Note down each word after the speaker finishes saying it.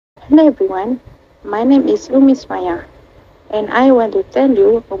Hello everyone, my name is Ummi and I want to tell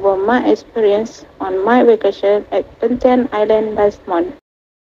you about my experience on my vacation at Perhentian Island last month.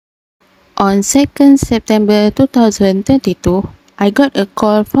 On 2nd September 2022, I got a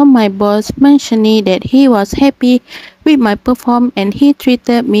call from my boss mentioning that he was happy with my performance and he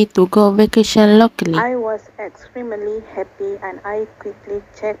treated me to go vacation locally. I was extremely happy and I quickly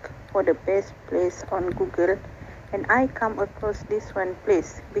checked for the best place on Google and I come across this one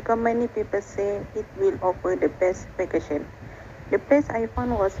place because many people say it will offer the best vacation. The place I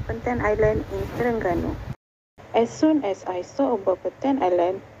found was Perhentian Island in Terengganu. As soon as I saw about Perhentian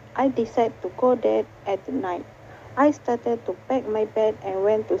Island, I decided to go there at night. I started to pack my bed and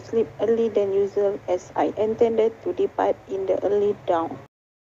went to sleep early than usual as I intended to depart in the early dawn.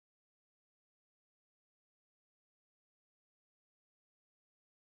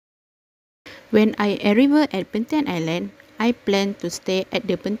 When I arrived at Perhentian Island, I planned to stay at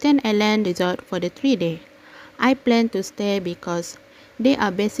the Perhentian Island resort for the 3 days. I plan to stay because there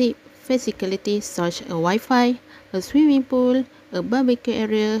are basic facilities such as a Wi-Fi, a swimming pool, a barbecue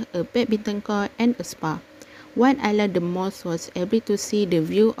area, a badminton court, and a spa. What I loved the most was able to see the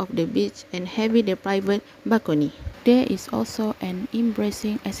view of the beach and having the private balcony. There is also an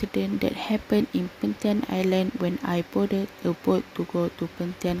embarrassing accident that happened in Perhentian Island when I boarded a boat to go to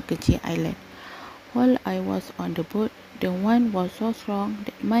Kecil Island. While I was on the boat, the wind was so strong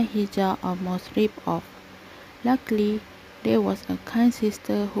that my hijab almost ripped off. Luckily, there was a kind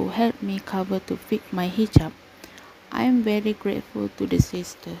sister who helped me cover to fix my hijab. I am very grateful to the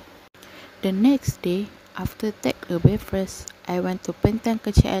sister. The next day, after take a breakfast, I went to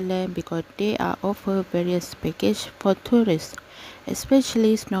Kecil Island because they are offer various packages for tourists,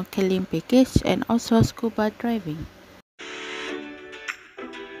 especially snorkeling package and also scuba diving.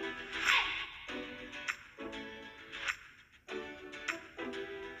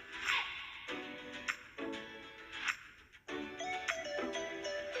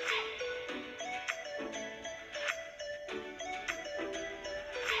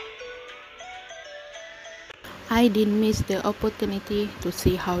 I didn't miss the opportunity to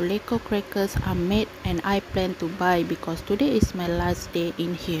see how Lego crackers are made and I plan to buy because today is my last day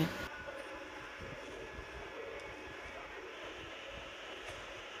in here.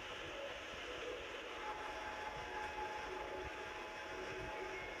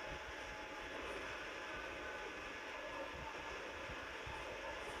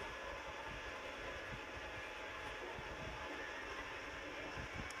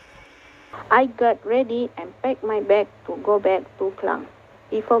 I got ready and packed my bag to go back to Klang.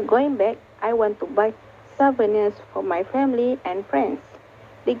 Before going back, I want to buy souvenirs for my family and friends.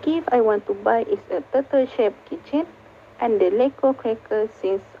 The gift I want to buy is a turtle-shaped kitchen and the Lego cracker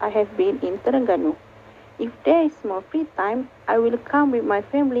since I have been in Terengganu. If there is more free time, I will come with my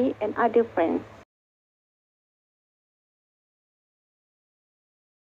family and other friends.